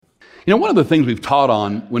One of the things we've taught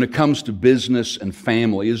on when it comes to business and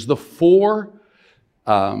family is the four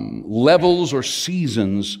levels or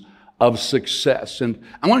seasons of success. And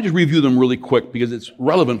I want to just review them really quick because it's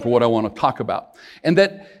relevant for what I want to talk about. And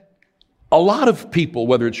that a lot of people,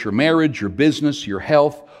 whether it's your marriage, your business, your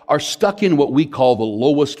health, are stuck in what we call the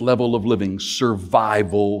lowest level of living,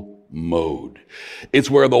 survival mode. It's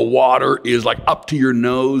where the water is like up to your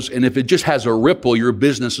nose, and if it just has a ripple, your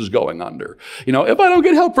business is going under. If I don't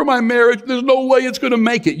get help for my marriage, there's no way it's going to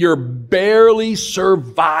make it. You're barely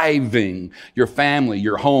surviving your family,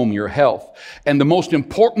 your home, your health. And the most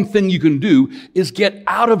important thing you can do is get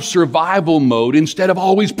out of survival mode. Instead of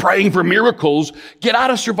always praying for miracles, get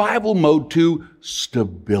out of survival mode to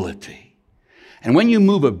stability. And when you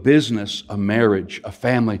move a business, a marriage, a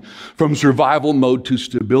family from survival mode to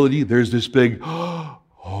stability, there's this big,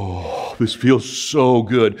 oh, this feels so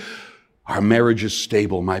good. Our marriage is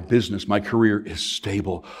stable. My business, my career is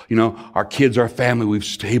stable. Our kids, our family, we've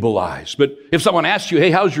stabilized. But if someone asks you, hey,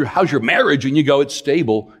 how's your marriage? And you go, it's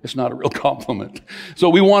stable. It's not a real compliment. So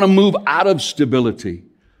we want to move out of stability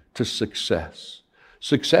to success.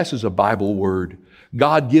 Success is a Bible word.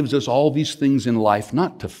 God gives us all these things in life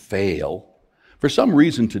not to fail. For some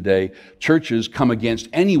reason today, churches come against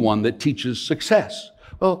anyone that teaches success.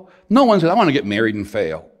 Well, no one says, I want to get married and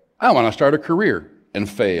fail. I want to start a career and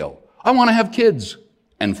fail. I want to have kids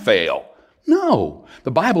and fail. No. The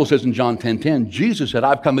Bible says in John 10:10, Jesus said,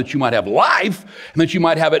 I've come that you might have life and that you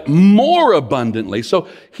might have it more abundantly. So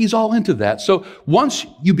he's all into that. So once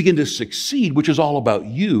you begin to succeed, which is all about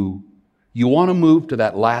you want to move to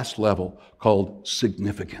that last level called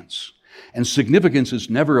significance. And significance is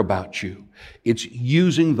never about you. It's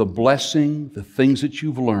using the blessing, the things that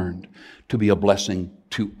you've learned, to be a blessing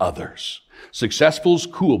to others. Successful's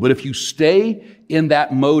cool, but if you stay in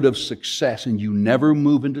that mode of success and you never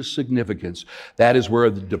move into significance, that is where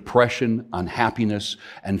the depression, unhappiness,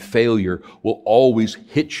 and failure will always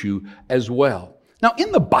hit you as well. Now,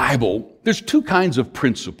 in the Bible, there's two kinds of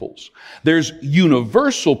principles. There's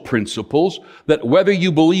universal principles that whether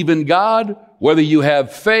you believe in God, whether you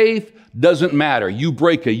have faith, doesn't matter. You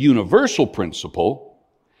break a universal principle,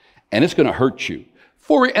 and it's going to hurt you.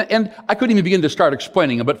 And I couldn't even begin to start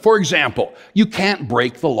explaining it, but for example, you can't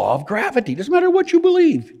break the law of gravity. Doesn't matter what you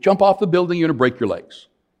believe. Jump off the building, you're going to break your legs.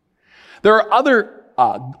 There are other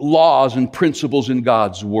laws and principles in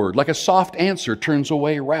God's Word. Like a soft answer turns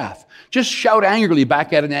away wrath. Just shout angrily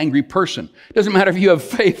back at an angry person. Doesn't matter if you have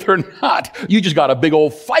faith or not. You just got a big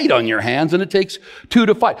old fight on your hands, and it takes two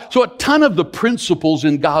to fight. So a ton of the principles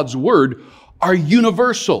in God's Word are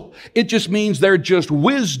universal. It just means they're just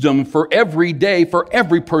wisdom for every day, for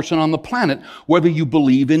every person on the planet, whether you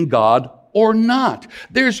believe in God or not.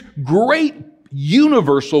 There's great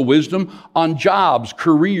universal wisdom on jobs,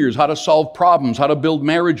 careers, how to solve problems, how to build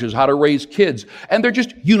marriages, how to raise kids. And they're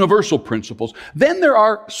just universal principles. Then there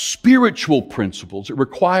are spiritual principles that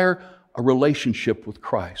require a relationship with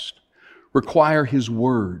Christ, require His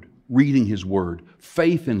Word, reading His Word,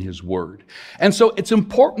 faith in His Word. And so it's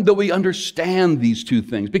important that we understand these two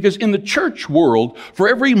things, because in the church world, for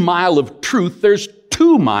every mile of truth, there's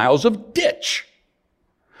 2 miles of ditch.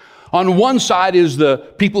 On one side is the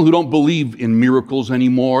people who don't believe in miracles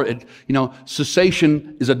anymore.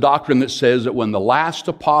 Cessation is a doctrine that says that when the last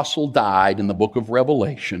apostle died in the book of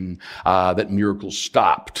Revelation, that miracles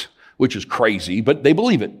stopped, which is crazy, but they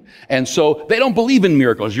believe it. And so they don't believe in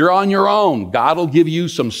miracles. You're on your own. God will give you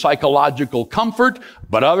some psychological comfort,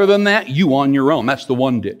 but other than that, you on your own. That's the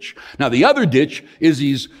one ditch. Now, the other ditch is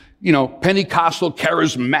these Pentecostal,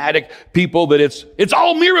 charismatic people that it's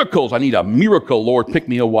all miracles. I need a miracle, Lord, pick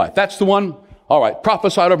me a wife. That's the one. All right,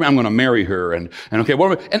 prophesy over me, I'm going to marry her. And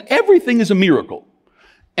everything is a miracle.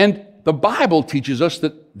 And the Bible teaches us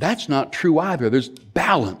that that's not true either. There's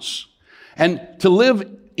balance. And to live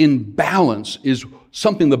in balance is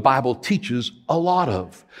something the Bible teaches a lot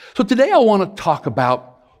of. So today I want to talk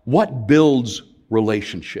about what builds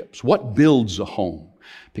relationships, what builds a home.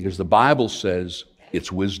 Because the Bible says it's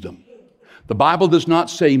wisdom. The Bible does not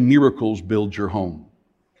say miracles build your home.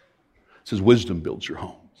 It says wisdom builds your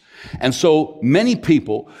home. And so many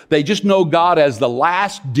people, they just know God as the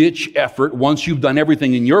last ditch effort once you've done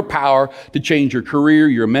everything in your power to change your career,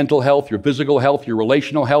 your mental health, your physical health, your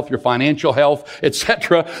relational health, your financial health,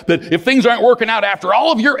 etc. That if things aren't working out after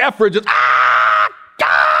all of your efforts, it's,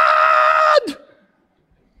 God!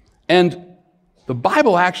 And the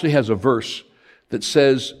Bible actually has a verse that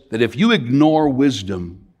says that if you ignore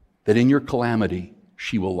wisdom, that in your calamity,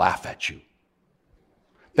 she will laugh at you.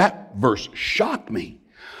 That verse shocked me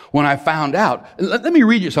when I found out. Let me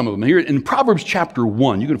read you some of them. Here in Proverbs chapter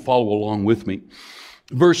 1, you can follow along with me.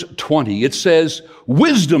 verse 20, it says,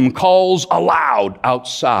 wisdom calls aloud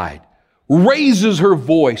outside, raises her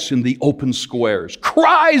voice in the open squares,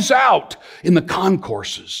 cries out in the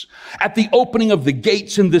concourses. At the opening of the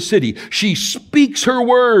gates in the city, she speaks her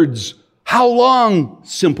words. How long,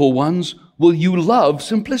 simple ones, will you love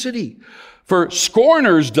simplicity? For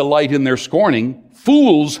scorners delight in their scorning.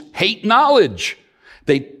 Fools hate knowledge.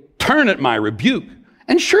 They turn at my rebuke.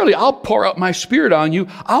 And surely I'll pour out my spirit on you.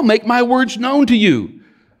 I'll make my words known to you.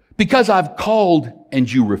 Because I've called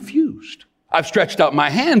and you refused. I've stretched out my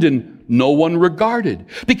hand and no one regarded.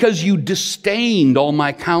 Because you disdained all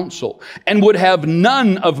my counsel and would have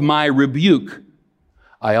none of my rebuke.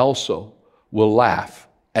 I also will laugh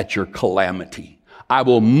at your calamity. I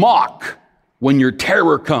will mock when your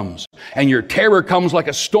terror comes, and your terror comes like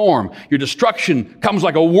a storm. Your destruction comes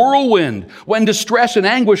like a whirlwind. When distress and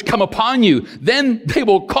anguish come upon you, then they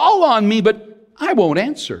will call on me, but I won't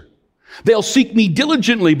answer. They'll seek me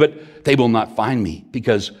diligently, but they will not find me,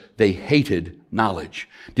 because they hated knowledge,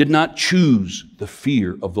 did not choose the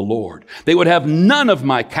fear of the Lord. They would have none of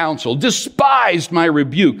my counsel, despised my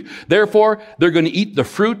rebuke. Therefore, they're going to eat the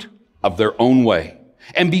fruit of their own way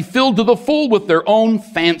and be filled to the full with their own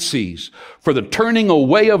fancies. For the turning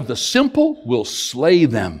away of the simple will slay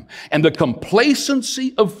them, and the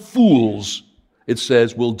complacency of fools, it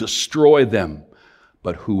says, will destroy them.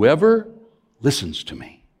 But whoever listens to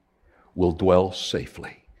me will dwell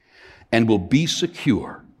safely and will be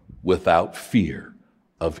secure without fear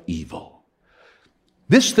of evil.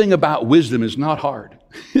 This thing about wisdom is not hard.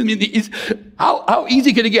 I mean, how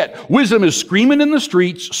easy can it get? Wisdom is screaming in the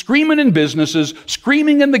streets, screaming in businesses,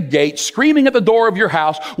 screaming in the gates, screaming at the door of your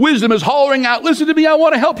house. Wisdom is hollering out, listen to me, I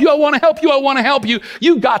want to help you, I want to help you, I want to help you.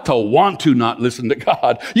 You got to want to not listen to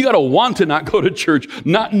God. You got to want to not go to church,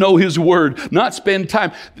 not know His Word, not spend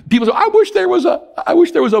time. People say, I wish there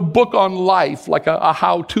was a book on life, like a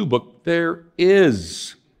how-to book. There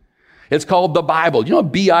is. It's called the Bible. You know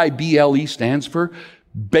what Bible stands for?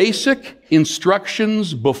 Basic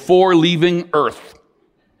instructions before leaving earth.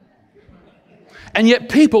 And yet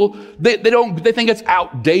people, they think it's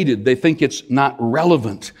outdated. They think it's not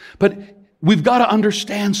relevant. But we've got to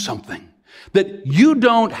understand something, that you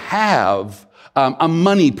don't have a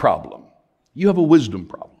money problem. You have a wisdom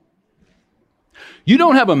problem. You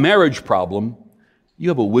don't have a marriage problem. You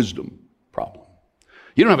have a wisdom problem.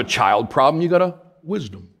 You don't have a child problem. You got a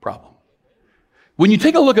wisdom problem. When you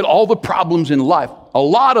take a look at all the problems in life, a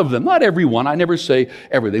lot of them, not every one, I never say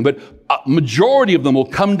everything, but a majority of them will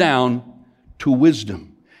come down to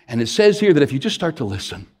wisdom. And it says here that if you just start to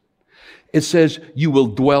listen, it says you will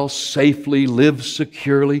dwell safely, live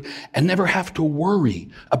securely, and never have to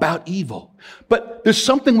worry about evil. But there's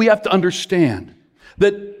something we have to understand,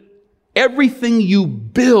 that everything you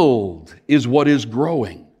build is what is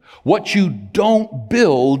growing. What you don't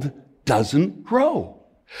build doesn't grow.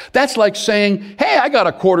 That's like saying, hey, I got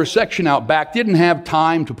a quarter section out back, didn't have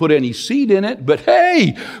time to put any seed in it, but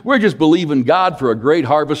hey, we're just believing God for a great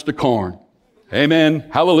harvest of corn. Amen.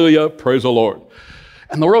 Hallelujah. Praise the Lord.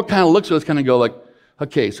 And the world kind of looks at us kind of go like,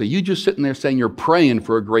 okay, so you just sitting there saying you're praying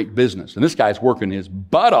for a great business, and this guy's working his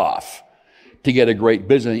butt off to get a great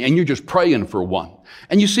business, and you're just praying for one.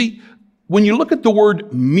 And you see, when you look at the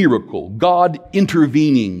word miracle, God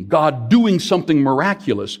intervening, God doing something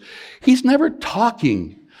miraculous, He's never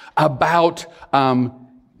talking about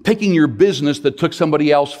taking your business that took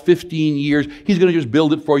somebody else 15 years. He's going to just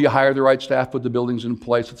build it for you, hire the right staff, put the buildings in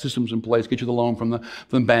place, the systems in place, get you the loan from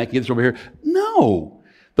the bank, get this over here. No.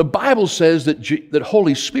 The Bible says that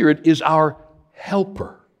Holy Spirit is our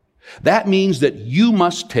helper. That means that you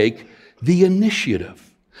must take the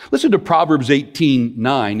initiative. Listen to Proverbs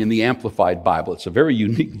 18:9 in the Amplified Bible. It's a very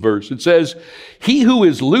unique verse. It says, he who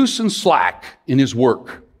is loose and slack in his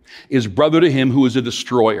work is brother to him who is a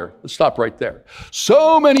destroyer. Let's stop right there.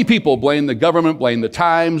 So many people blame the government, blame the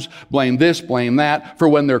times, blame this, blame that for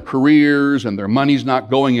when their careers and their money's not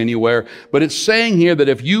going anywhere. But it's saying here that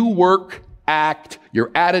if you work, act,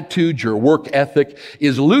 your attitude, your work ethic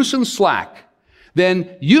is loose and slack,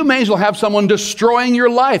 then you may as well have someone destroying your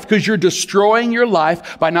life, because you're destroying your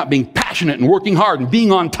life by not being passionate and working hard and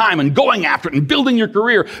being on time and going after it and building your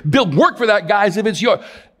career. Work for that guy as if it's yours.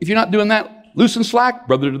 If you're not doing that, loose and slack,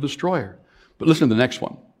 brother to the destroyer. But listen to the next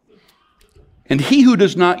one. And he who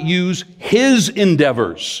does not use his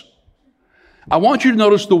endeavors. I want you to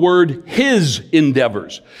notice the word his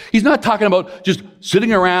endeavors. He's not talking about just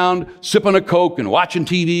sitting around, sipping a Coke and watching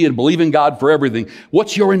TV and believing God for everything.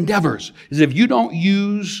 What's your endeavors? Is if he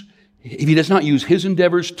does not use his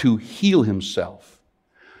endeavors to heal himself.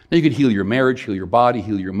 Now you could heal your marriage, heal your body,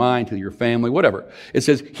 heal your mind, heal your family, whatever. It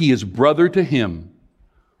says he is brother to him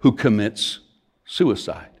who commits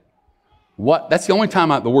Suicide. What? That's the only time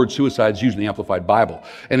the word suicide is used in the Amplified Bible.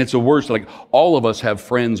 And it's a word like all of us have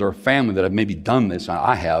friends or family that have maybe done this.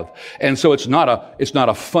 I have. And so it's not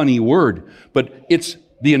a funny word, but it's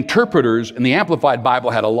the interpreters in the Amplified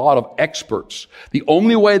Bible had a lot of experts. The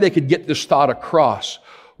only way they could get this thought across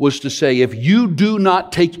was to say, if you do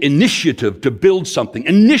not take initiative to build something,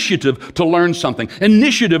 initiative to learn something,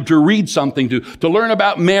 initiative to read something, to learn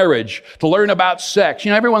about marriage, to learn about sex.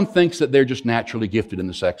 Everyone thinks that they're just naturally gifted in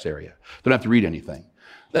the sex area. They don't have to read anything.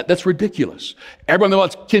 That's ridiculous. Everyone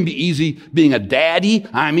thinks it can be easy being a daddy.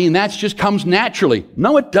 That just comes naturally.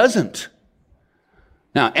 No, it doesn't.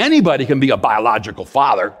 Now, anybody can be a biological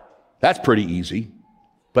father. That's pretty easy.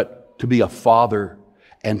 But to be a father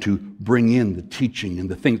and to bring in the teaching and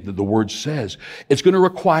the things that the Word says, it's going to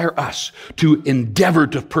require us to endeavor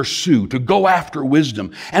to pursue, to go after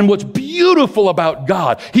wisdom. And what's beautiful about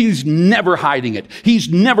God, He's never hiding it. He's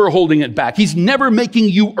never holding it back. He's never making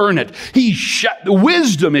you earn it.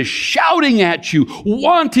 Wisdom is shouting at you,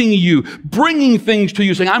 wanting you, bringing things to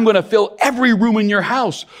you, saying, I'm going to fill every room in your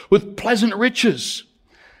house with pleasant riches.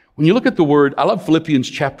 When you look at the word, I love Philippians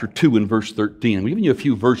chapter 2 and verse 13. I'm giving you a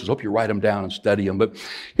few verses. Hope you write them down and study them. But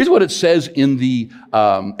here's what it says in the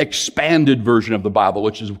expanded version of the Bible,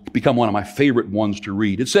 which has become one of my favorite ones to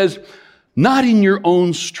read. It says, not in your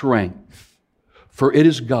own strength, for it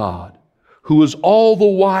is God who is all the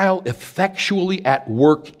while effectually at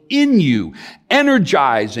work in you,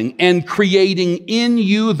 energizing and creating in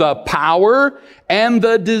you the power and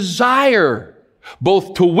the desire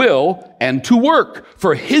both to will and to work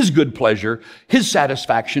for His good pleasure, His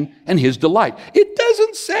satisfaction, and His delight. It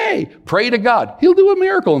doesn't say, pray to God, He'll do a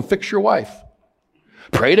miracle and fix your wife.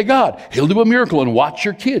 Pray to God, He'll do a miracle and watch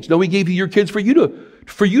your kids. No, He gave you your kids for you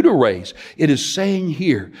to raise. It is saying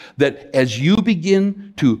here that as you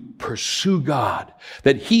begin to pursue God,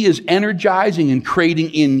 that He is energizing and creating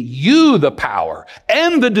in you the power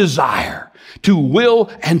and the desire to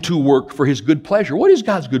will and to work for His good pleasure. What is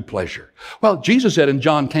God's good pleasure? Well, Jesus said in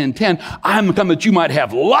John 10:10, I'm come that you might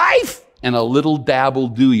have life and a little dabble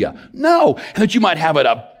do ya. No, and that you might have it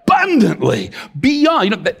abundantly,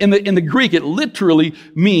 beyond. In the Greek, it literally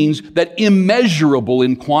means that immeasurable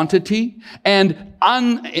in quantity, and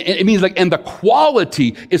it means and the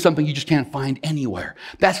quality is something you just can't find anywhere.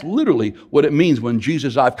 That's literally what it means when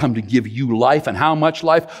Jesus says, I've come to give you life. And how much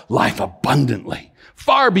life? Life abundantly.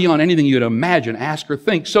 Far beyond anything you'd imagine, ask, or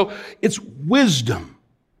think. So it's wisdom.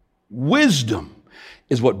 Wisdom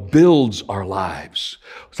is what builds our lives.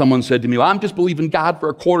 Someone said to me, well, I'm just believing God for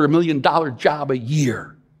a $250,000 job a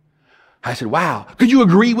year. I said, wow, could you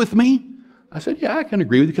agree with me? I said, yeah, I can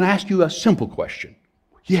agree with you. Can I ask you a simple question?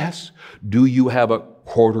 Yes. Do you have a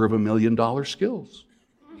 $250,000 skills?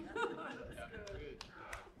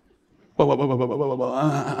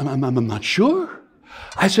 I'm not sure.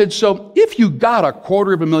 I said, so if you got a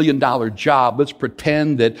 $250,000 job, let's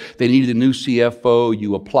pretend that they needed a new CFO,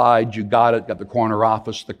 you applied, you got it, got the corner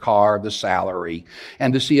office, the car, the salary,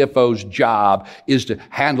 and the CFO's job is to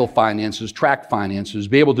handle finances, track finances,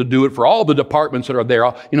 be able to do it for all the departments that are there,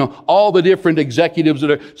 all the different executives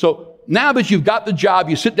that are. So now that you've got the job,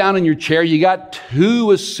 you sit down in your chair, you got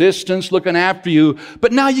 2 assistants looking after you,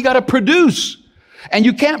 but now you got to produce. And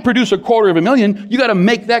you can't produce a $250,000, you got to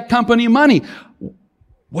make that company money.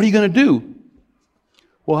 What are you going to do?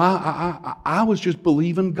 Well, I was just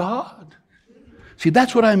believing God. See,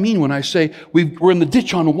 that's what I mean when I say we're in the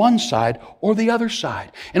ditch on one side or the other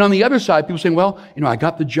side. And on the other side, people saying, well, I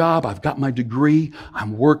got the job, I've got my degree,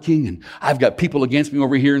 I'm working, and I've got people against me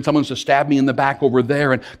over here, and someone's to stab me in the back over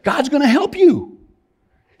there, and God's going to help you.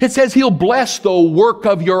 It says He'll bless the work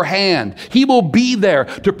of your hand. He will be there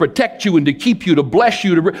to protect you and to keep you, to bless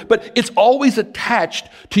you. But it's always attached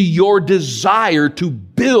to your desire to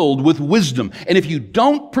build with wisdom. And if you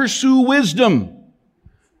don't pursue wisdom,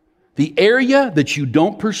 the area that you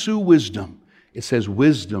don't pursue wisdom, it says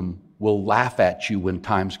wisdom will laugh at you when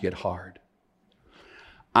times get hard.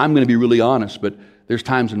 I'm going to be really honest, but there's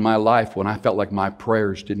times in my life when I felt like my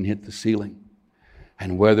prayers didn't hit the ceiling.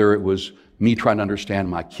 And whether it was me trying to understand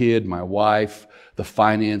my kid, my wife, the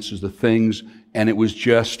finances, the things, and it was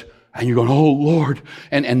just, and you're going, oh Lord,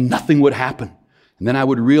 and nothing would happen. And then I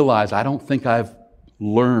would realize I don't think I've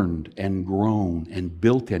learned and grown and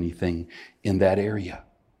built anything in that area.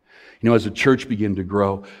 As the church began to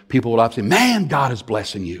grow, people would often say, man, God is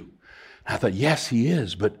blessing you. And I thought, yes, He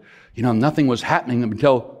is, but nothing was happening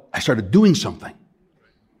until I started doing something.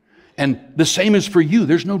 And the same is for you.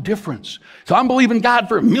 There's no difference. So I'm believing God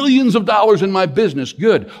for millions of dollars in my business.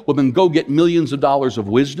 Good. Well, then go get millions of dollars of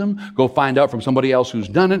wisdom. Go find out from somebody else who's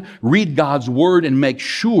done it. Read God's word and make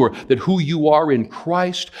sure that who you are in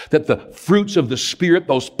Christ, that the fruits of the Spirit,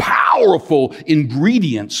 those powerful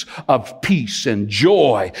ingredients of peace and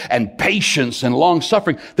joy and patience and long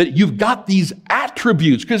suffering, that you've got these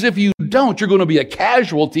attributes. Because if you don't, you're going to be a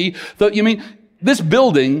casualty. This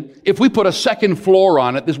building, if we put a second floor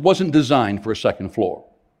on it, this wasn't designed for a second floor.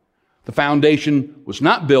 The foundation was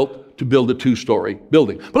not built to build a 2-story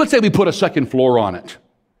building. But let's say we put a second floor on it.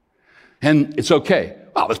 And it's okay.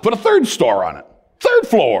 Well, let's put a 3rd floor on it. 3rd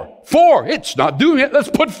floor. 4. It's not doing it. Let's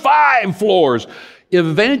put 5 floors.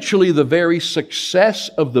 Eventually, the very success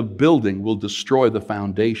of the building will destroy the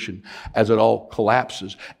foundation as it all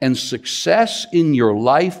collapses. And success in your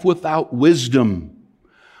life without wisdom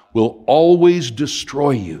will always destroy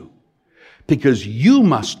you, because you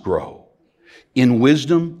must grow in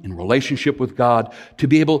wisdom, in relationship with God, to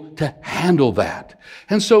be able to handle that.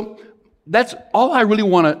 And so that's all I really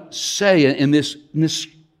want to say in this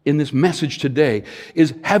message today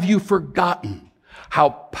is, have you forgotten how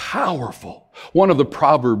powerful? One of the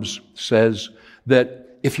Proverbs says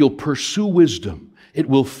that if you'll pursue wisdom, it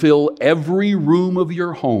will fill every room of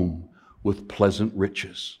your home with pleasant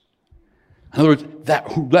riches. In other words,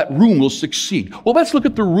 that room will succeed. Well, let's look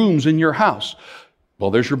at the rooms in your house.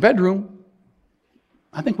 Well, there's your bedroom.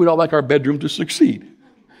 I think we'd all like our bedroom to succeed.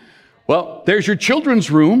 Well, there's your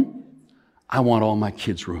children's room. I want all my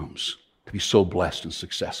kids' rooms to be so blessed and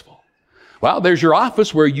successful. Well, there's your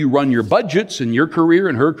office where you run your budgets and your career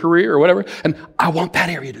and her career or whatever, and I want that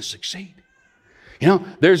area to succeed.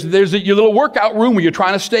 There's your little workout room where you're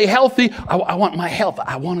trying to stay healthy. I want my health.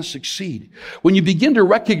 I want to succeed. When you begin to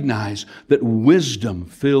recognize that wisdom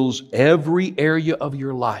fills every area of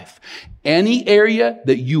your life, any area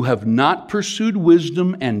that you have not pursued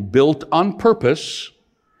wisdom and built on purpose,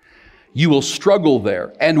 you will struggle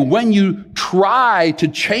there. And when you try to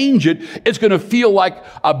change it, it's going to feel like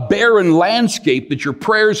a barren landscape that your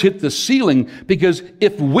prayers hit the ceiling, because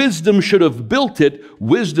if wisdom should have built it,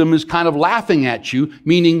 wisdom is kind of laughing at you,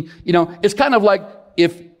 meaning, it's kind of like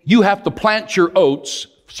if you have to plant your oats.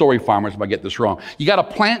 Sorry, farmers, if I get this wrong. You got to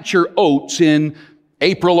plant your oats in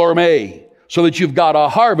April or May so that you've got a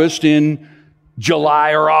harvest in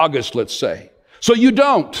July or August, let's say. So you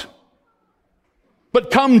don't. But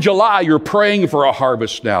come July, you're praying for a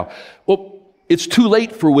harvest now. Well, it's too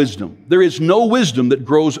late for wisdom. There is no wisdom that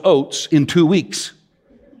grows oats in 2 weeks.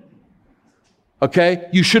 Okay?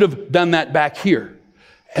 You should have done that back here.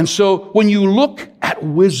 And so when you look at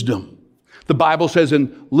wisdom, the Bible says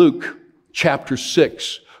in Luke chapter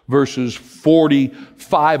 6, verses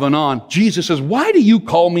 45 and on, Jesus says, "Why do you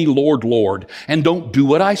call me Lord, Lord, and don't do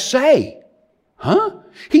what I say?" Huh?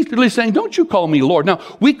 He's literally saying, don't you call me Lord. Now,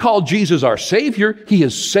 we call Jesus our Savior. He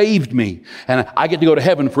has saved me, and I get to go to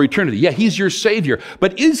heaven for eternity. Yeah, He's your Savior.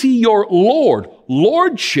 But is He your Lord?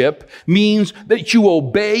 Lordship means that you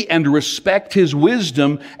obey and respect His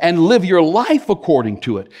wisdom and live your life according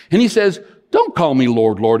to it. And He says, don't call me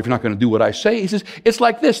Lord, Lord, if you're not going to do what I say. He says, it's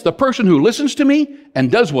like this. The person who listens to me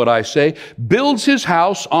and does what I say builds his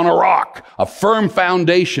house on a rock, a firm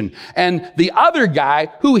foundation. And the other guy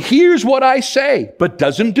who hears what I say but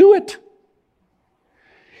doesn't do it,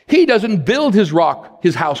 he doesn't build his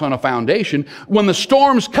house on a foundation. When the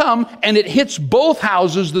storms come and it hits both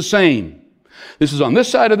houses the same. This is on this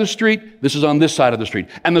side of the street. This is on this side of the street.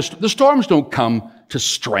 And the storms don't come to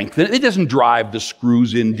strengthen it. It doesn't drive the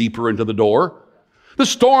screws in deeper into the door. The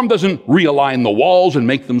storm doesn't realign the walls and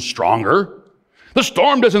make them stronger. The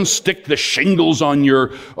storm doesn't stick the shingles on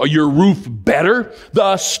your roof better.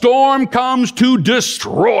 The storm comes to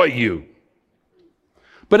destroy you.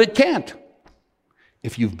 But it can't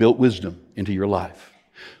if you've built wisdom into your life.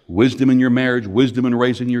 Wisdom in your marriage, wisdom in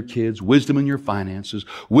raising your kids, wisdom in your finances,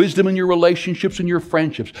 wisdom in your relationships and your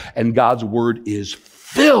friendships. And God's Word is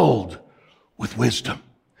filled with wisdom.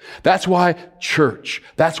 That's why church,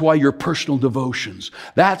 that's why your personal devotions,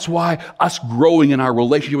 that's why us growing in our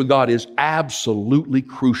relationship with God is absolutely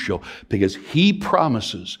crucial, because He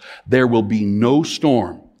promises there will be no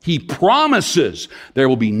storm. He promises there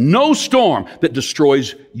will be no storm that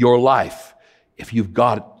destroys your life if you've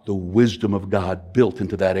got the wisdom of God built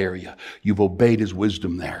into that area. You've obeyed His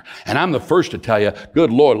wisdom there. And I'm the first to tell you, good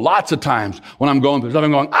Lord, lots of times when I'm going through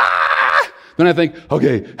something, I'm going, then I think,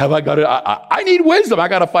 okay, have I got it? I need wisdom. I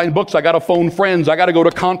got to find books. I got to phone friends. I got to go to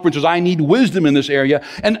conferences. I need wisdom in this area.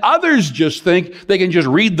 And others just think they can just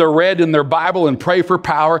read the red in their Bible and pray for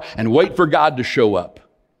power and wait for God to show up.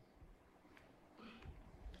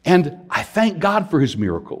 And I thank God for His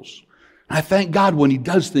miracles. I thank God when He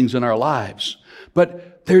does things in our lives.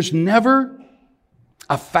 But there's never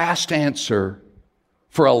a fast answer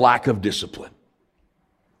for a lack of discipline.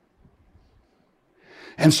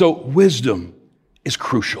 And so wisdom is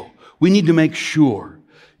crucial. We need to make sure.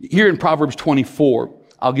 Here in Proverbs 24,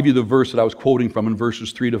 I'll give you the verse that I was quoting from in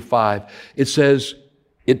verses 3 to 5. It says,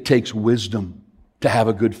 it takes wisdom to have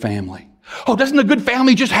a good family. Oh, doesn't a good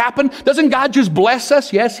family just happen? Doesn't God just bless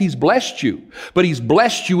us? Yes, He's blessed you. But He's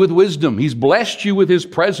blessed you with wisdom. He's blessed you with His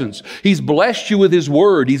presence. He's blessed you with His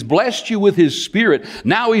word. He's blessed you with His Spirit.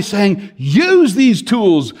 Now He's saying, use these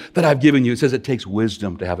tools that I've given you. It says it takes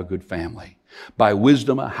wisdom to have a good family. By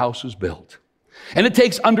wisdom, a house is built. And it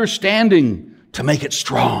takes understanding to make it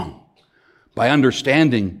strong. By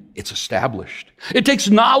understanding, it's established. It takes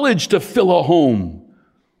knowledge to fill a home.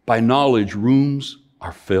 By knowledge, rooms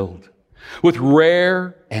are filled with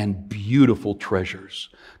rare and beautiful treasures.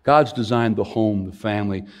 God's designed the home, the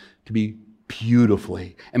family, to be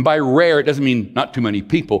beautifully. And by rare, it doesn't mean not too many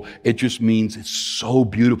people. It just means it's so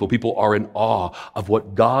beautiful. People are in awe of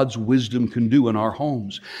what God's wisdom can do in our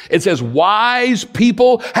homes. It says, wise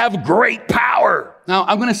people have great power. Now,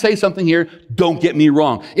 I'm going to say something here. Don't get me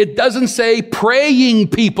wrong. It doesn't say praying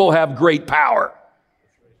people have great power.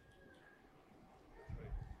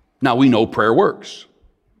 Now, we know prayer works.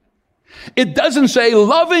 It doesn't say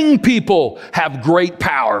loving people have great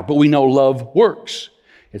power, but we know love works.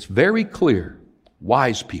 It's very clear.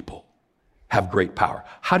 Wise people have great power.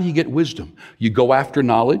 How do you get wisdom? You go after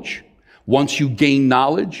knowledge. Once you gain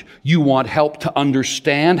knowledge, you want help to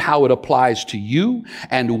understand how it applies to you.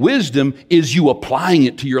 And wisdom is you applying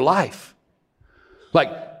it to your life.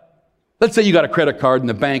 Like, let's say you got a credit card and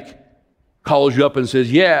the bank calls you up and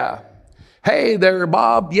says, yeah, hey there,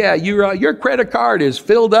 Bob. Yeah, your credit card is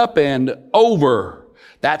filled up and over.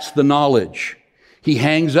 That's the knowledge. He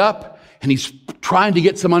hangs up and he's trying to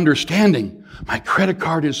get some understanding. My credit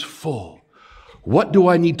card is full. What do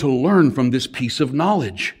I need to learn from this piece of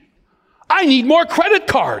knowledge? I need more credit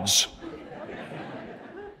cards.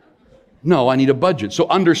 No, I need a budget. So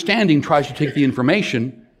understanding tries to take the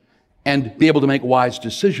information and be able to make wise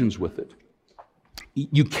decisions with it.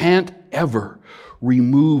 You can't ever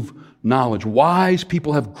remove knowledge. Wise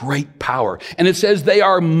people have great power. And it says they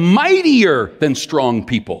are mightier than strong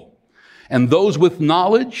people. And those with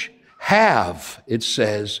knowledge have, it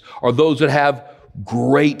says, are those that have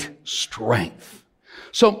great strength.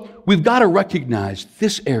 So we've got to recognize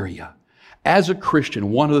this area. As a Christian,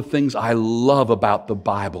 one of the things I love about the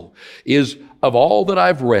Bible is, of all that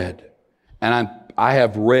I've read, and I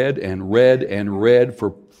have read and read and read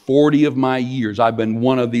for 40 of my years. I've been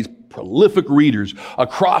one of these prolific readers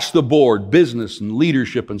across the board, business and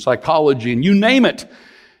leadership and psychology and you name it.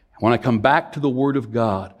 When I come back to the Word of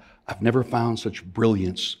God, I've never found such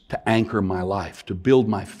brilliance to anchor my life, to build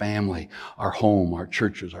my family, our home, our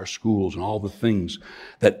churches, our schools, and all the things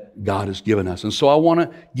that God has given us. And so I want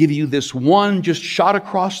to give you this one just shot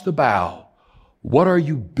across the bow. What are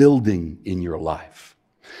you building in your life?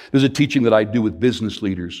 There's a teaching that I do with business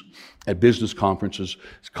leaders at business conferences.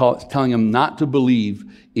 It's telling them not to believe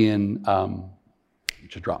in,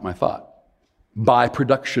 just dropped my thought,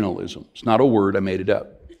 bi-productionalism. It's not a word, I made it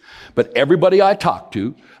up. But everybody I talk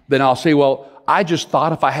to, then I'll say, well, I just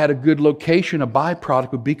thought if I had a good location, a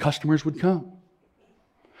byproduct would be customers would come.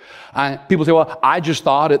 People say, well, I just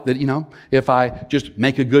thought that, if I just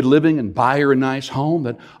make a good living and buy her a nice home,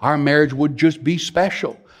 that our marriage would just be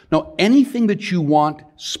special. No, anything that you want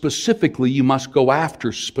specifically, you must go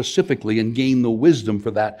after specifically and gain the wisdom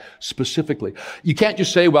for that specifically. You can't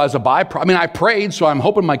just say, well, as a byproduct, I prayed, so I'm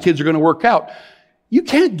hoping my kids are going to work out. You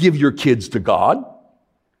can't give your kids to God.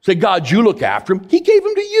 Say, God, you look after them. He gave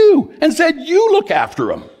them to you and said, you look after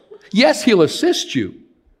them. Yes, He'll assist you.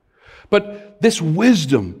 But this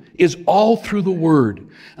wisdom is all through the Word.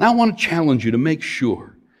 And I want to challenge you to make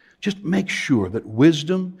sure that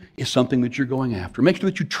wisdom is something that you're going after. Make sure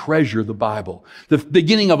that you treasure the Bible. The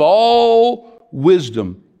beginning of all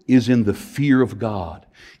wisdom is in the fear of God,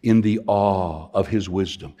 in the awe of His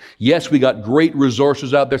wisdom. Yes, we got great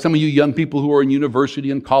resources out there. Some of you young people who are in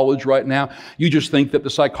university and college right now, you just think that the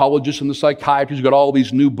psychologists and the psychiatrists got all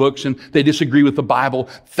these new books and they disagree with the Bible.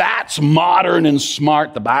 That's modern and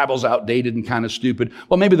smart. The Bible's outdated and kind of stupid.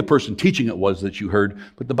 Well, maybe the person teaching it was that you heard,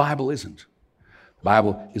 but the Bible isn't. The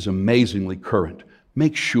Bible is amazingly current.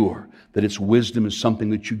 Make sure that its wisdom is something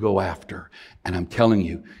that you go after. And I'm telling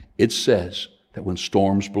you, it says that when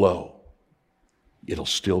storms blow, it'll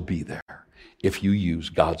still be there if you use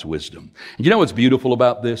God's wisdom. And you know what's beautiful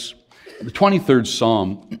about this? The 23rd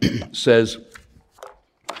Psalm says,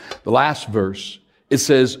 the last verse, It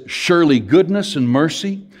says, surely goodness and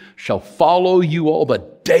mercy shall follow you all the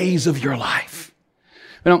days of your life.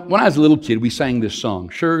 You know, when I was a little kid, we sang this song,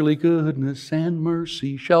 surely goodness and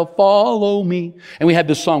mercy shall follow me. And we had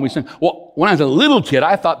this song we sang. Well, when I was a little kid,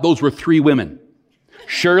 I thought those were three women.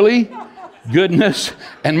 Surely, goodness,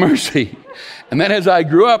 and mercy. And then as I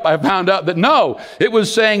grew up, I found out that no, it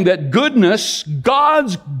was saying that goodness,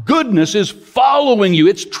 God's goodness is following you.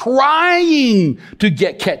 It's trying to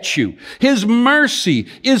catch you. His mercy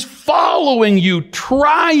is following you,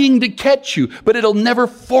 trying to catch you, but it'll never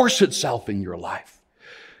force itself in your life.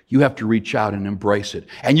 You have to reach out and embrace it.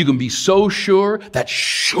 And you can be so sure that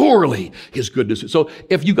surely His goodness is. So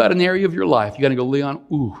if you got an area of your life, you got to go, Leon,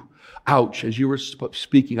 ooh, ouch. As you were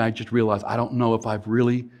speaking, I just realized I don't know if I've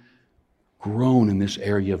really grown in this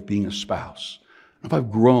area of being a spouse. I don't know if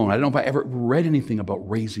I've grown. I don't know if I ever read anything about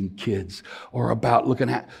raising kids or about looking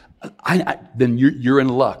at, then you're in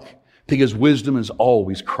luck, because wisdom is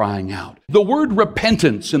always crying out. The word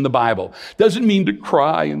repentance in the Bible doesn't mean to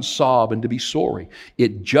cry and sob and to be sorry.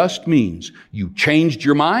 It just means you changed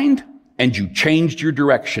your mind and you changed your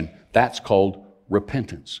direction. That's called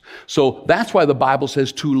repentance. So that's why the Bible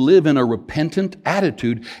says to live in a repentant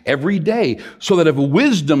attitude every day, so that if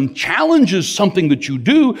wisdom challenges something that you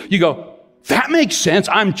do, you go, that makes sense.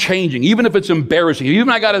 I'm changing, even if it's embarrassing. Even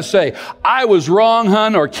I got to say, I was wrong,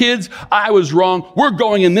 hon, or kids, I was wrong. We're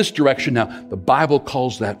going in this direction now. The Bible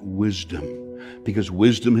calls that wisdom, because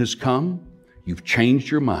wisdom has come. You've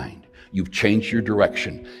changed your mind. You've changed your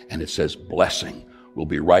direction. And it says blessing will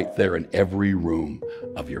be right there in every room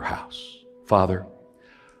of your house. Father,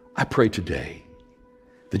 I pray today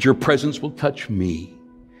that your presence will touch me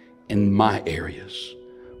in my areas,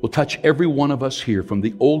 will touch every one of us here, from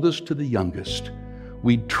the oldest to the youngest.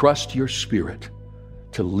 We trust your Spirit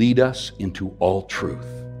to lead us into all truth.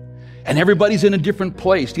 And everybody's in a different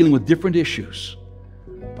place, dealing with different issues.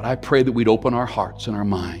 But I pray that we'd open our hearts and our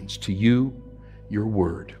minds to you, your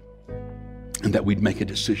word, and that we'd make a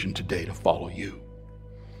decision today to follow you.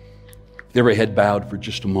 With every head bowed for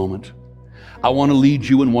just a moment, I want to lead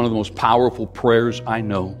you in one of the most powerful prayers I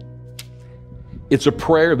know. It's a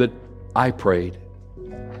prayer that I prayed.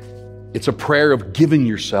 It's a prayer of giving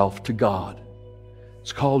yourself to God.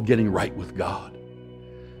 It's called getting right with God.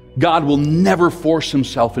 God will never force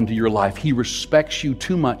Himself into your life. He respects you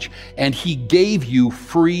too much, and He gave you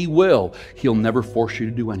free will. He'll never force you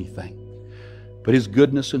to do anything. But His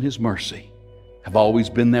goodness and His mercy have always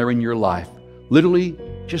been there in your life, literally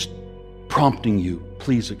just prompting you,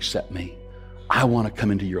 please accept me. I want to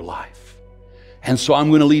come into your life. And so I'm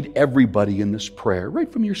going to lead everybody in this prayer, right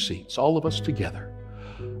from your seats, all of us together,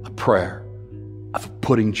 a prayer of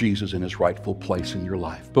putting Jesus in His rightful place in your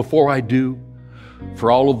life. Before I do,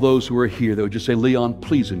 for all of those who are here, they would just say, Leon,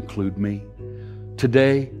 please include me.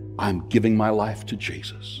 Today, I'm giving my life to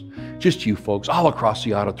Jesus. Just you folks, all across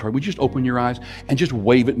the auditorium, would you just open your eyes and just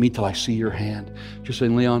wave at me till I see your hand? Just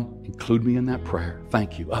saying, Leon, include me in that prayer.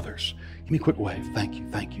 Thank you. Others, give me a quick wave. Thank you,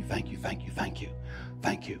 thank you, thank you, thank you, thank you,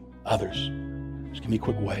 thank you. Others, just give me a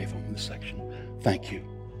quick wave on this section. Thank you.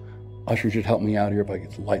 Ushers should help me out here if I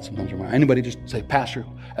get the light sometimes around. Anybody just say, Pastor,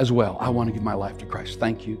 as well, I want to give my life to Christ.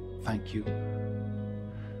 Thank you, thank you.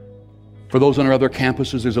 For those on our other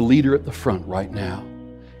campuses, there's a leader at the front right now,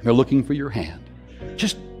 and they're looking for your hand.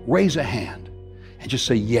 Just raise a hand and just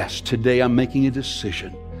say, yes, today I'm making a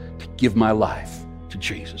decision to give my life to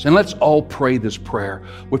Jesus. And let's all pray this prayer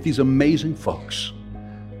with these amazing folks.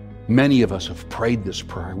 Many of us have prayed this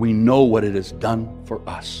prayer. We know what it has done for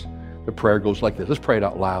us. The prayer goes like this. Let's pray it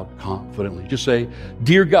out loud, confidently. Just say,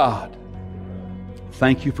 Dear God,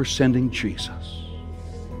 thank you for sending Jesus,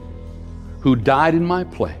 who died in my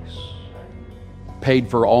place, paid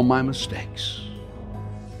for all my mistakes,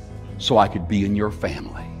 so I could be in your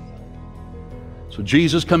family. So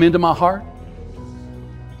Jesus, come into my heart,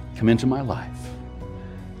 come into my life.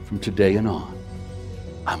 From today and on,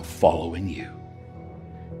 I'm following you.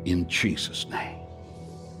 In Jesus' name.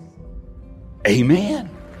 Amen.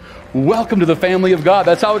 Welcome to the family of God.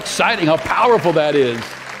 That's how exciting, how powerful that is.